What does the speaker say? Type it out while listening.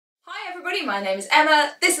everybody, my name is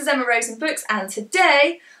Emma, this is Emma Rose in Books, and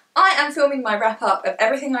today I am filming my wrap up of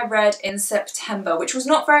everything I read in September, which was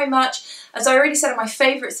not very much. As I already said in my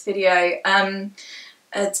favourites video,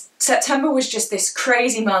 September was just this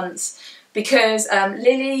crazy month because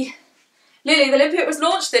Lily the Limpet was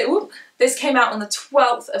launched. This came out on the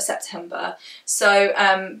 12th of September,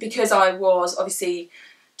 so because I was obviously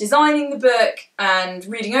designing the book and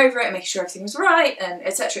reading over it and making sure everything was right and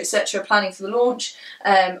etc, planning for the launch,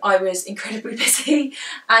 I was incredibly busy.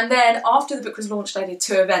 And then after the book was launched I did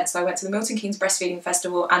two events. So I went to the Milton Keynes Breastfeeding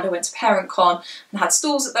Festival and I went to Parent Con and had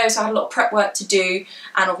stalls at those, so I had a lot of prep work to do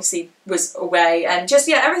and obviously was away, and just,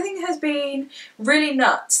 yeah, everything has been really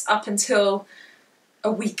nuts up until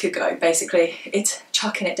a week ago basically. It's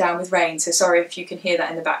chucking it down with rain, so sorry if you can hear that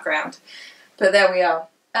in the background, but there we are.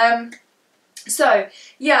 So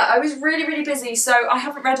yeah, I was really busy, so I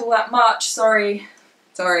haven't read all that much, sorry,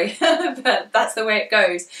 but that's the way it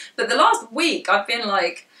goes. But the last week I've been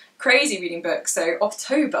like crazy reading books, so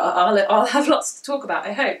October I'll have lots to talk about,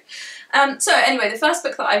 I hope. So anyway, the first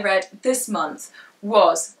book that I read this month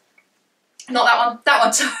was, not that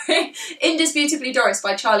one, sorry, Indisputably Doris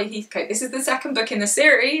by Charlie Heathcote. This is the second book in the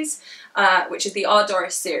series, which is the Our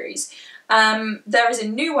Doris series. There is a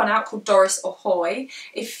new one out called Doris Ahoy.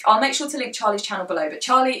 I'll make sure to link Charlie's channel below, but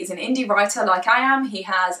Charlie is an indie writer like I am. He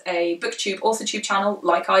has a booktube, authortube channel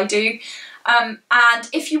like I do. And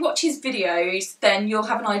if you watch his videos, then you'll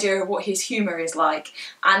have an idea of what his humour is like,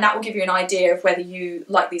 and that will give you an idea of whether you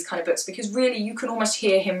like these kind of books, because really you can almost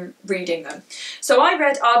hear him reading them. So I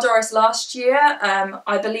read Our Doris last year.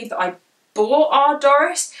 I believe that I bought Our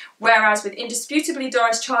Doris, whereas with Indisputably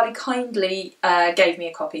Doris, Charlie kindly gave me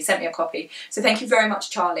a copy, sent me a copy. So thank you very much,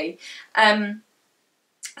 Charlie.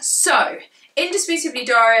 So Indisputably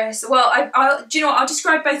Doris, well, do you know what? I'll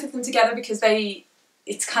describe both of them together because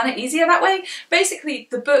it's kind of easier that way. Basically,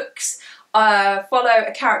 the books follow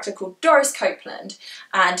a character called Doris Copeland,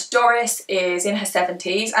 and Doris is in her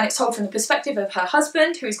 70s, and it's told from the perspective of her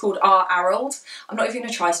husband, who is called R. Harold. I'm not even going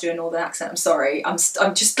to try to do a northern accent, I'm sorry, I'm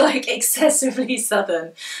just like excessively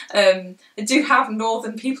southern. I do have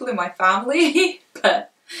northern people in my family,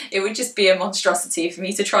 but it would just be a monstrosity for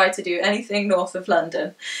me to try to do anything north of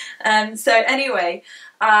London. So anyway,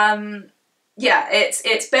 yeah,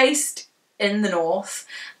 it's based in the north,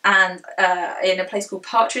 and in a place called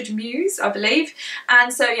Partridge Mews, I believe.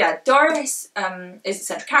 And so yeah, Doris is the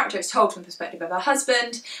central character. It's told from the perspective of her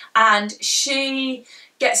husband, and she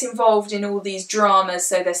gets involved in all these dramas.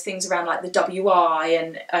 So there's things around like the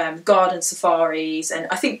WI and garden safaris, and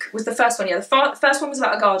I think with the first one, yeah, the first one was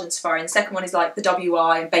about a garden safari, and the second one is like the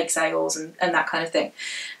WI and bake sales and that kind of thing.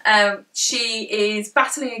 She is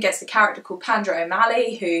battling against a character called Pandra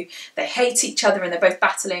O'Malley, who they hate each other, and they're both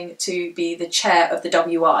battling to be the chair of the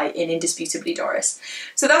WI in Indisputably Doris.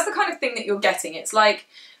 So that's the kind of thing that you're getting. It's like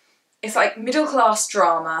middle class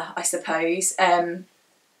drama, I suppose.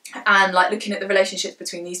 And like looking at the relationships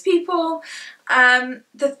between these people.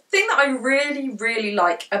 The thing that I really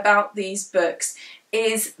like about these books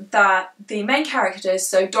is that the main characters,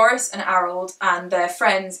 so Doris and Harold and their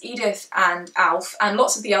friends Edith and Alf, and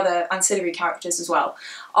lots of the other ancillary characters as well,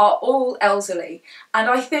 are all elderly. And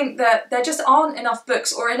I think that there just aren't enough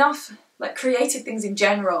books, or enough like creative things in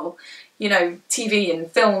general, you know, TV and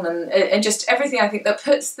film and just everything, I think, that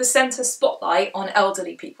puts the centre spotlight on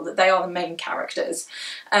elderly people, that they are the main characters.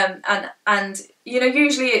 And you know,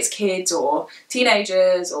 usually it's kids or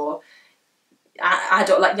teenagers or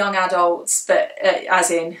like young adults, but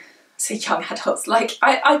as in, say young adults, like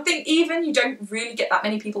I think even you don't really get that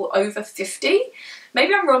many people over 50.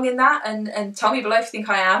 Maybe I'm wrong in that, and tell me below if you think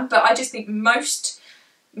I am, but I just think most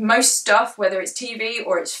stuff, whether it's TV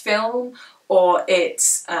or it's film or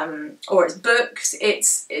it's books,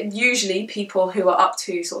 it's usually people who are up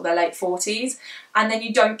to sort of their late 40s, and then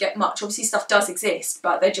you don't get much. Obviously stuff does exist,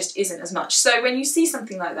 but there just isn't as much. So when you see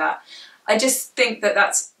something like that, I just think that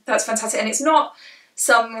that's fantastic, and it's not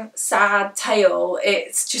some sad tale,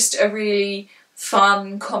 it's just a really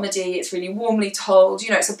fun comedy. It's really warmly told, you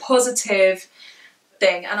know, it's a positive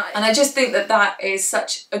thing, and I just think that that is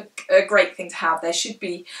such a great thing to have. There should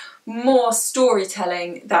be more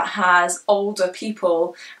storytelling that has older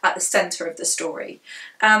people at the centre of the story.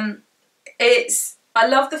 I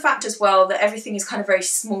love the fact as well that everything is kind of very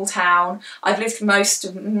small town. I've lived most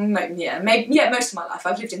of my life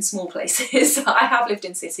I've lived in small places. I have lived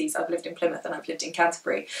in cities, I've lived in Plymouth and I've lived in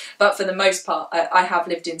Canterbury, but for the most part I have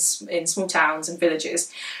lived in small towns and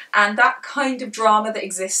villages, and that kind of drama that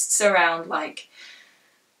exists around like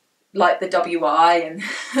like the WI and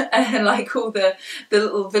and like all the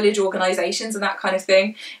little village organisations and that kind of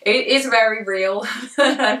thing. It is very real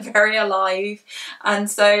and very alive, and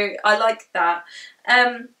so I like that.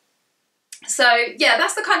 So yeah,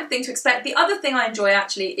 that's the kind of thing to expect. The other thing I enjoy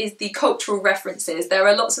actually is the cultural references. There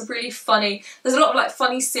are lots of really funny, there's a lot of like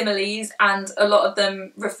funny similes, and a lot of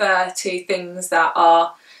them refer to things that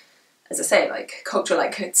are, as I say, like cultural,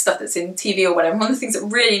 like stuff that's in TV or whatever. One of the things that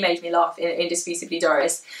really made me laugh in Indisputably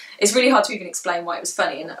Doris, it's really hard to even explain why it was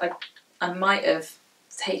funny, and I might have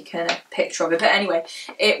taken a picture of it, but anyway,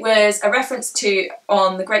 it was a reference to,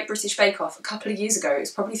 on the Great British Bake Off a couple of years ago, it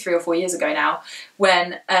was probably 3 or 4 years ago now,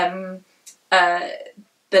 when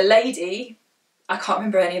the lady, I can't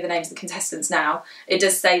remember any of the names of the contestants now, it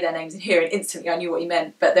does say their names in here and instantly I knew what he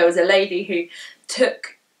meant, but there was a lady who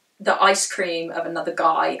took the ice cream of another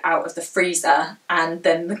guy out of the freezer, and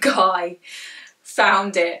then the guy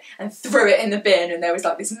found it and threw it in the bin, and there was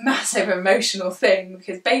like this massive emotional thing,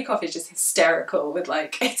 because Bake Off is just hysterical with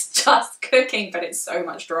like, it's just cooking but it's so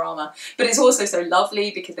much drama, but it's also so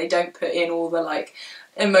lovely because they don't put in all the like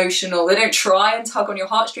emotional, they don't try and tug on your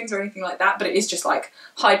heartstrings or anything like that, but it is just like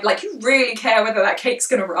like you really care whether that cake's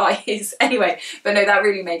gonna rise. Anyway, but no, that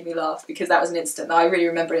really made me laugh because that was an instant that I really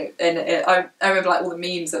remember it, and I remember like all the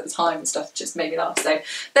memes at the time and stuff just made me laugh. So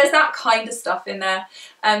there's that kind of stuff in there.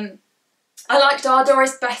 I liked our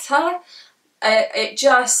Doris better.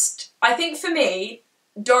 I think for me,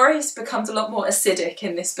 Doris becomes a lot more acidic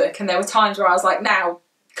in this book, and there were times where I was like, now,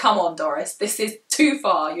 come on Doris, this is too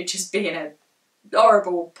far, you're just being a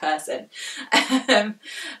horrible person.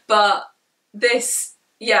 But this,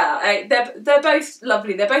 yeah, they're both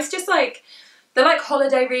lovely. They're both just like, they're like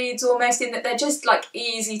holiday reads almost, in that they're just like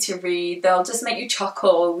easy to read. They'll just make you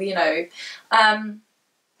chuckle, you know.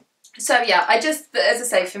 So yeah, as I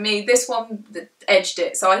say, for me, this one edged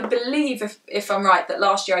it. So I believe, if I'm right, that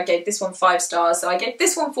last year I gave this one 5 stars. So I gave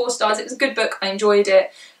this one 4 stars. It was a good book. I enjoyed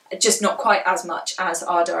it, just not quite as much as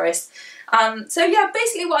Our Doris. So yeah,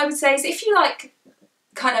 basically what I would say is, if you like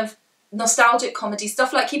kind of nostalgic comedy,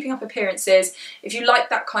 stuff like Keeping Up Appearances, if you like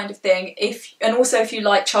that kind of thing, and also if you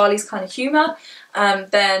like Charlie's kind of humour,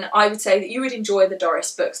 then I would say that you would enjoy the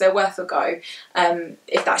Doris books. They're worth a go,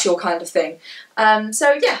 if that's your kind of thing.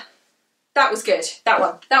 So yeah, that was good. That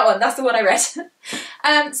one, that's the one I read.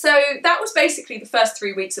 So that was basically the first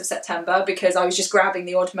 3 weeks of September, because I was just grabbing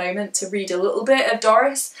the odd moment to read a little bit of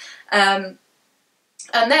Doris. And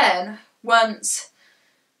then, once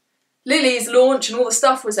Lily's launch and all the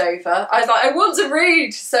stuff was over, I was like, I want to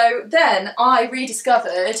read! So then I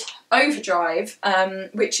rediscovered Overdrive,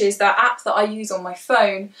 which is that app that I use on my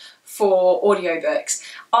phone for audiobooks.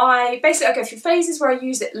 I go through phases where I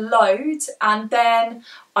use it loads, and then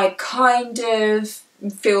I kind of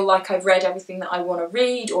feel like I've read everything that I want to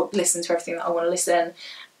read, or listened to everything that I want to listen,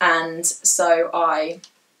 and so I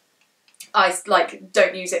like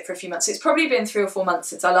don't use it for a few months. It's probably been 3 or 4 months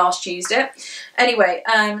since I last used it. Anyway,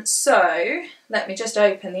 so let me just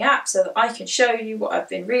open the app so that I can show you what I've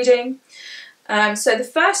been reading. So the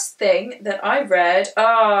first thing that I read,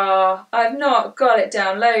 I've not got it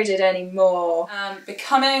downloaded anymore.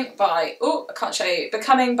 Becoming by, I can't show you,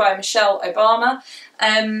 Becoming by Michelle Obama.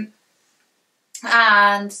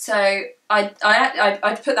 And so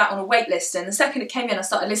I put that on a wait list, and the second it came in I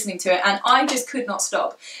started listening to it, and I just could not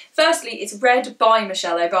stop. Firstly, it's read by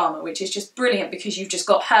Michelle Obama, which is just brilliant because you've just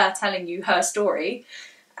got her telling you her story,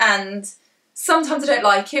 and sometimes I don't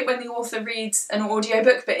like it when the author reads an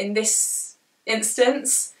audiobook, but in this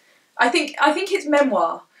instance I think it's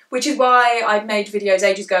memoir, which is why I made videos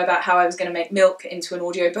ages ago about how I was going to make Milk into an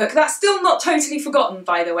audiobook. That's still not totally forgotten,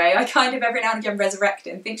 by the way. I kind of every now and again resurrect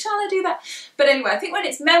it and think, shall I do that? But anyway, I think when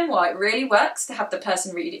it's memoir, it really works to have the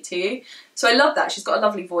person read it to you. So I love that. She's got a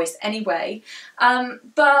lovely voice anyway.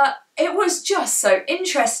 But it was just so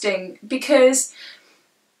interesting because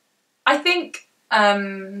I think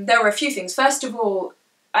there were a few things. First of all,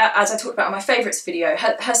 as I talked about in my favourites video,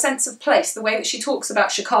 her sense of place, the way that she talks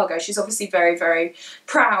about Chicago. She's obviously very, very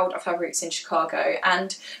proud of her roots in Chicago,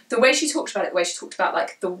 and the way she talked about it, the way she talked about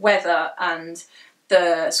like the weather and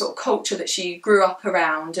the sort of culture that she grew up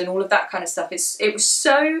around and all of that kind of stuff, it was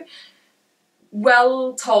so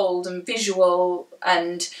well told and visual,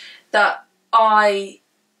 and that I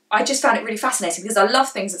just found it really fascinating because I love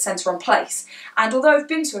things that centre on place. And although I've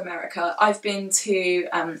been to America, I've been to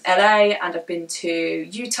LA, and I've been to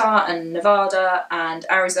Utah and Nevada and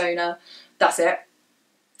Arizona, that's it.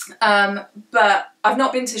 But I've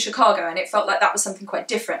not been to Chicago, and it felt like that was something quite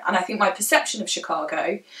different. And I think my perception of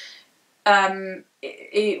Chicago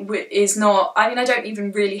is not, I mean, I don't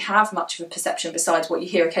even really have much of a perception besides what you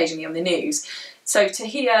hear occasionally on the news. So to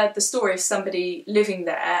hear the story of somebody living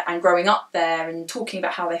there and growing up there and talking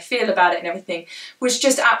about how they feel about it and everything was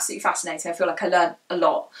just absolutely fascinating. I feel like I learned a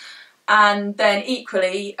lot. And then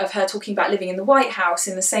equally of her talking about living in the White House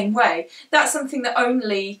in the same way, that's something that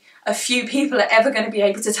only a few people are ever going to be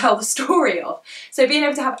able to tell the story of. So being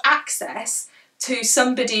able to have access to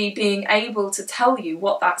somebody being able to tell you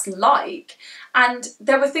what that's like. And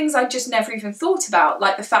there were things I just never even thought about,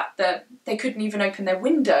 like the fact that they couldn't even open their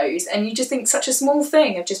windows, and you just think such a small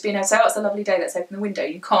thing of just being able to say, oh, it's a lovely day, let's open the window.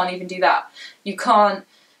 You can't even do that. You can't.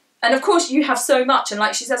 And of course you have so much, and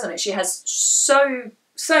like she says on it, she has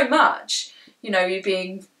so much. You know, you're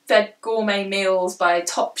being fed gourmet meals by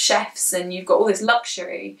top chefs and you've got all this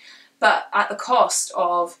luxury, but at the cost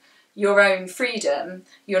of your own freedom.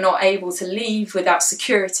 You're not able to leave without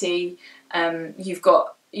security. You've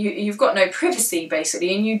got no privacy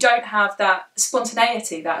basically, and you don't have that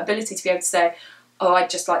spontaneity, that ability to be able to say, oh, I'd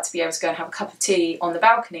just like to be able to go and have a cup of tea on the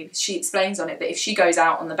balcony, because she explains on it that if she goes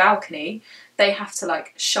out on the balcony, they have to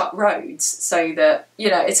like shut roads so that, you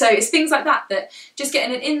know, so it's things like that that just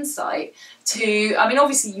getting an insight to, I mean,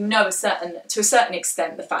 obviously you know to a certain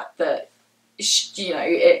extent the fact that, you know,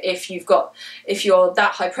 if you're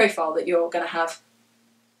that high profile that you're going to have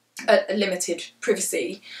a limited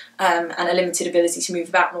privacy and a limited ability to move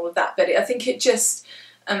about and all of that, but I think it just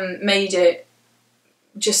made it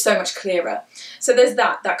just so much clearer. So there's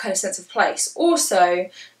that kind of sense of place.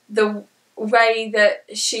 Also, the way that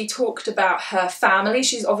she talked about her family,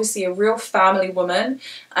 she's obviously a real family woman.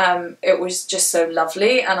 It was just so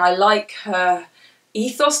lovely, and I like her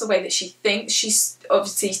ethos, the way that she thinks. She's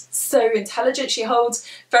obviously so intelligent. She holds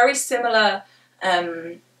very similar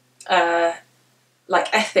like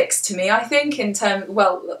ethics to me, I think, in terms,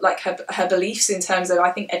 well, like her beliefs in terms of,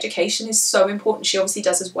 I think education is so important. She obviously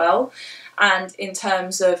does as well. And in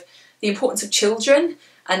terms of the importance of children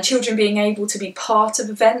and children being able to be part of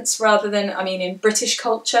events rather than, I mean, in British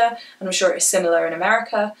culture, and I'm sure it's similar in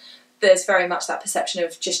America, there's very much that perception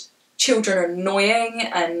of just children are annoying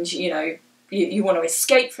and, you know, you want to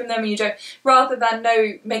escape from them, and you don't, rather than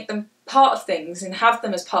make them part of things and have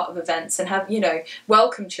them as part of events and have, you know,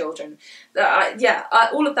 welcome children.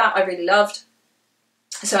 All of that I really loved.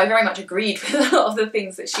 So I very much agreed with a lot of the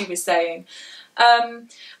things that she was saying.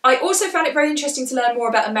 I also found it very interesting to learn more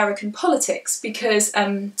about American politics because,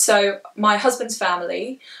 so my husband's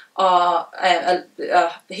family are,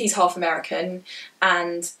 he's half American,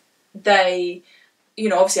 and they, you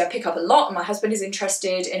know, obviously I pick up a lot, and my husband is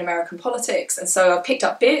interested in American politics, and so I've picked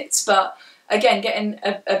up bits, but again, getting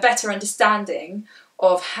a better understanding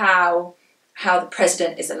of how the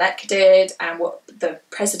president is elected and what the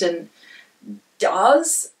president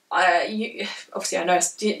does. Obviously I know,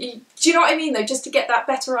 do you know what I mean though, just to get that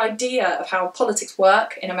better idea of how politics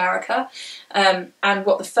work in America, and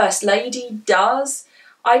what the First Lady does.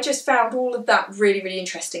 I just found all of that really, really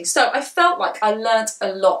interesting. So I felt like I learnt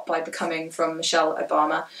a lot by becoming from Michelle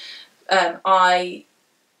Obama. I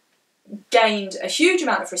gained a huge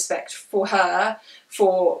amount of respect for her,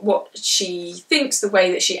 for what she thinks, the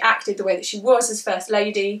way that she acted, the way that she was as First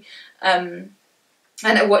Lady, and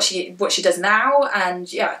what she does now,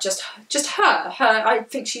 and yeah, just her. I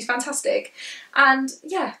think she's fantastic, and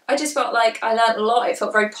yeah, I just felt like I learnt a lot. It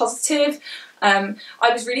felt very positive. I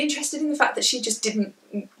was really interested in the fact that she just didn't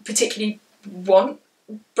particularly want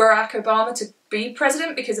Barack Obama to be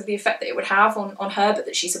president because of the effect that it would have on her, but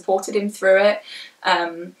that she supported him through it.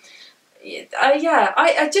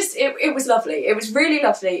 It was lovely. It was really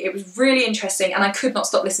lovely. It was really interesting, and I could not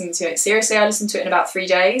stop listening to it. Seriously, I listened to it in about 3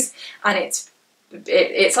 days, and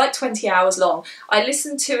it's like 20 hours long. I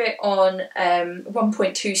listened to it on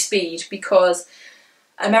 1.2 speed because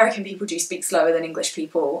American people do speak slower than English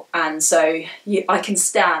people, and so I can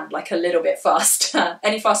stand like a little bit faster.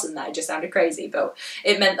 Any faster than that, it just sounded crazy, but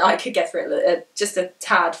it meant I could get through it just a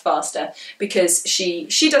tad faster because she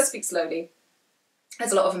does speak slowly,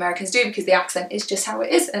 as a lot of Americans do, because the accent is just how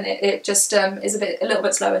it is, and it just is a little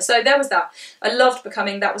bit slower. So there was that. I loved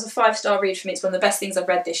Becoming. That was a 5-star read for me. It's one of the best things I've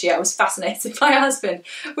read this year. I was fascinated. My husband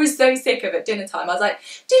was so sick of it at dinner time. I was like,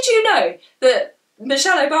 did you know that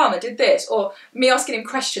Michelle Obama did this? Or me asking him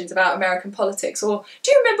questions about American politics, or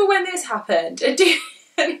do you remember when this happened? And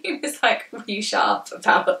he was like, will you shut up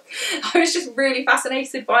about it? I was just really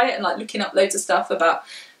fascinated by it and like looking up loads of stuff about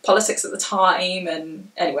politics at the time,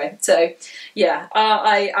 and anyway, so yeah,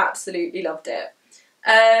 I absolutely loved it.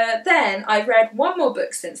 Then I read one more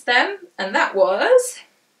book since then, and that was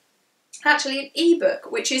actually an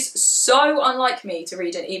ebook, which is so unlike me to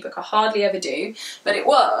read an ebook. I hardly ever do, but it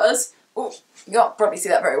was oh, you can't probably see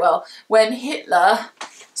that very well, when Hitler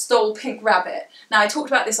stole Pink Rabbit. Now, I talked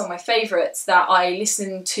about this on my favourites, that I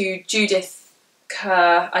listened to Judith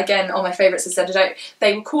Kerr, again on my favourites I said,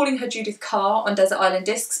 they were calling her Judith Carr on Desert Island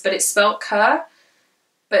Discs, but it's spelt Kerr.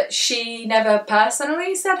 But she never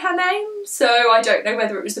personally said her name, so I don't know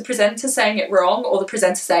whether it was the presenter saying it wrong or the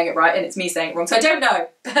presenter saying it right and it's me saying it wrong, so I don't know.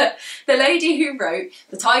 But the lady who wrote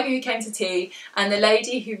The Tiger Who Came to Tea and the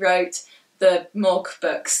lady who wrote the Morgue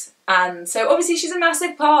books. And so obviously she's a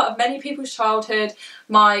massive part of many people's childhood.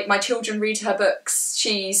 My children read her books.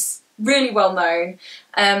 She's really well known.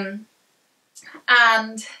 And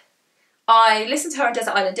I listened to her on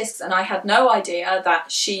Desert Island Discs and I had no idea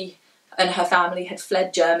that she and her family had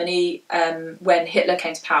fled Germany when Hitler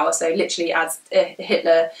came to power. So literally as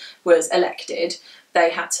Hitler was elected, they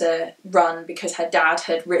had to run because her dad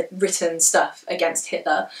had written stuff against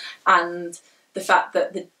Hitler. And the fact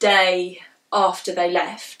that the day after they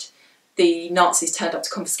left, the Nazis turned up to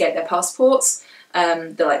confiscate their passports,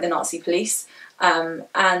 the Nazi police.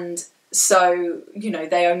 And so, you know,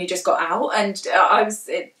 they only just got out, and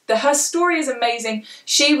her story is amazing.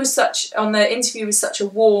 She was on the interview was such a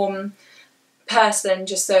warm person,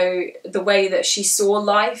 just so the way that she saw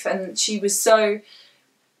life, and she was so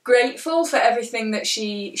grateful for everything that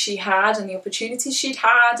she had and the opportunities she'd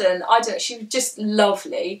had, and she was just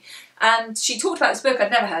lovely. And she talked about this book,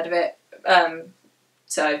 I'd never heard of it,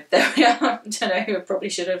 so there we are. I don't know, I probably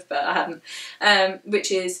should have, but I hadn't.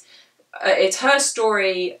 Which is, it's her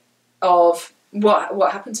story of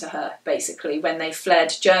what happened to her, basically, when they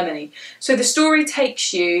fled Germany. So the story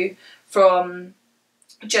takes you from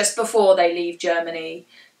just before they leave Germany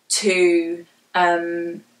to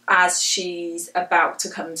as she's about to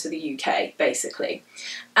come to the UK, basically.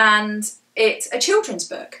 And it's a children's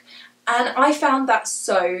book. And I found that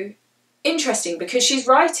so interesting because she's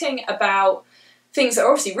writing about things that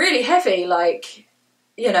are obviously really heavy, like,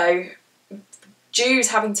 you know, Jews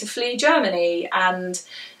having to flee Germany, and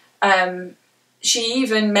she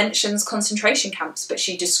even mentions concentration camps, but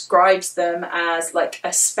she describes them as like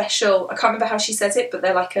a special, I can't remember how she says it, but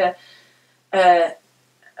they're like a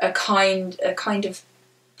kind of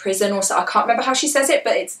prison or so. I can't remember how she says it,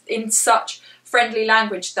 but it's in such friendly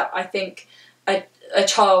language that I think a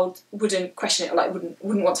child wouldn't question it, or like wouldn't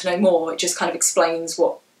want to know more. It just kind of explains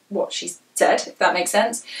what she said, if that makes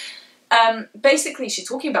sense. Basically, she's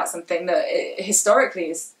talking about something that historically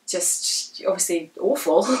is just obviously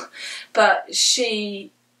awful, but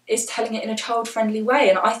she is telling it in a child-friendly way,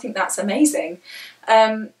 and I think that's amazing.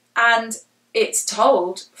 And it's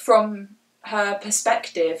told from her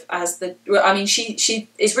perspective as she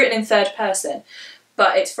is written in third person,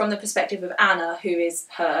 but it's from the perspective of Anna, who is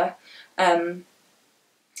her, and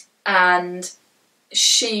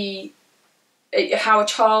how a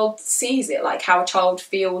child sees it, like how a child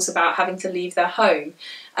feels about having to leave their home.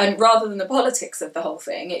 And rather than the politics of the whole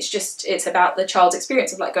thing, it's about the child's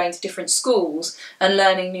experience of like going to different schools and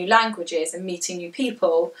learning new languages and meeting new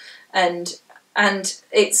people. And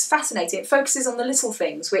it's fascinating. It focuses on the little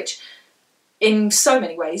things, which in so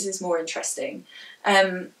many ways is more interesting.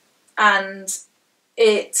 And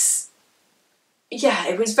it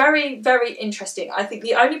was very, very interesting. I think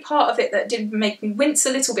the only part of it that did make me wince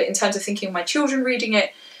a little bit in terms of thinking of my children reading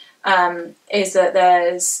it is that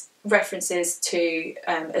there's references to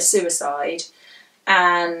a suicide.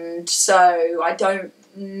 And so I don't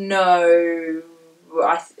know,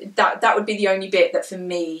 that would be the only bit that for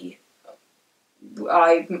me,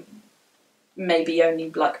 I maybe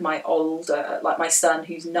only like my older, like my son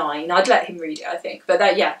who's 9, I'd let him read it, I think. But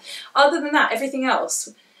other than that, everything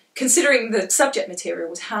else, considering the subject material,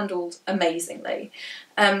 was handled amazingly.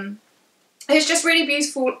 It's just really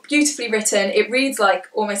beautifully written. It reads like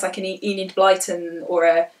almost like an Enid Blyton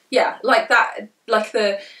or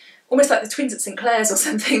almost like the twins at St Clair's or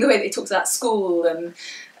something, the way that it talks about school, and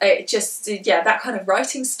it just, that kind of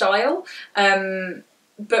writing style.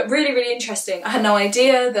 But really, really interesting. I had no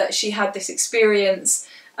idea that she had this experience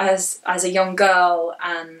as a young girl,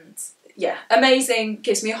 and amazing.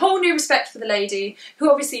 Gives me a whole new respect for the lady,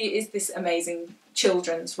 who obviously is this amazing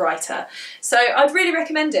children's writer. So I'd really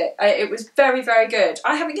recommend it. It was very, very good.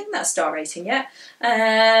 I haven't given that a star rating yet.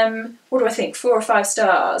 What do I think? 4 or 5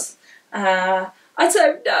 stars? I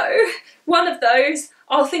don't know. One of those.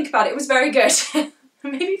 I'll think about it. It was very good.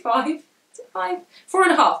 Maybe 5. Is it 5?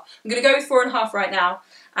 4.5. I'm going to go with 4.5 right now.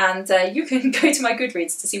 And you can go to my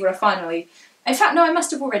Goodreads to see what I finally... In fact, no, I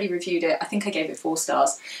must have already reviewed it. I think I gave it 4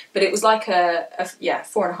 stars. But it was like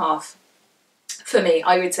 4.5 for me,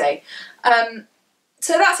 I would say.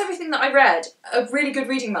 So that's everything that I read. A really good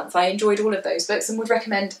reading month. I enjoyed all of those books and would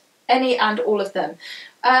recommend Any and all of them.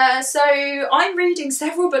 So I'm reading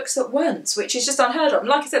several books at once, which is just unheard of. And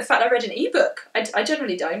like I said, the fact I read an ebook, I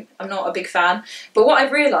generally don't. I'm not a big fan. But what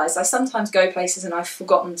I've realised, I sometimes go places and I've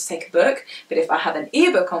forgotten to take a book. But if I have an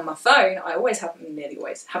ebook on my phone, I nearly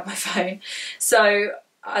always have my phone. So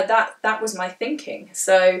that was my thinking.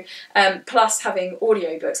 So plus having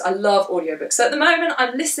audiobooks. I love audiobooks. So at the moment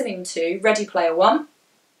I'm listening to Ready Player One,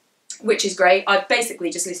 which is great. I'm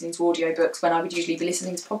basically just listening to audiobooks when I would usually be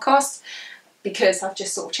listening to podcasts, because I've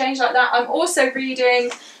just sort of changed like that. I'm also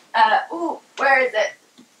reading, where is it?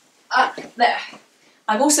 There.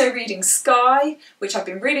 I'm also reading Sky, which I've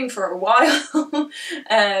been reading for a while.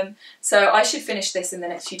 So I should finish this in the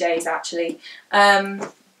next few days, actually.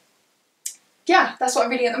 Yeah, that's what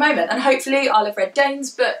I'm reading at the moment. And hopefully I'll have read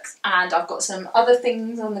Dane's books, and I've got some other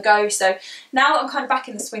things on the go. So now that I'm kind of back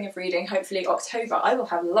in the swing of reading, hopefully October, I will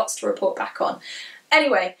have lots to report back on.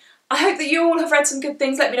 Anyway, I hope that you all have read some good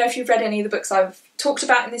things. Let me know if you've read any of the books I've talked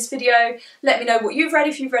about in this video. Let me know what you've read,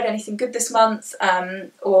 if you've read anything good this month,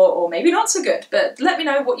 or maybe not so good. But let me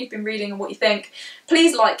know what you've been reading and what you think.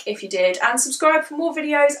 Please like if you did, and subscribe for more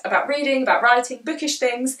videos about reading, about writing, bookish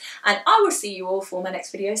things, and I will see you all for my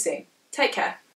next video soon. Take care.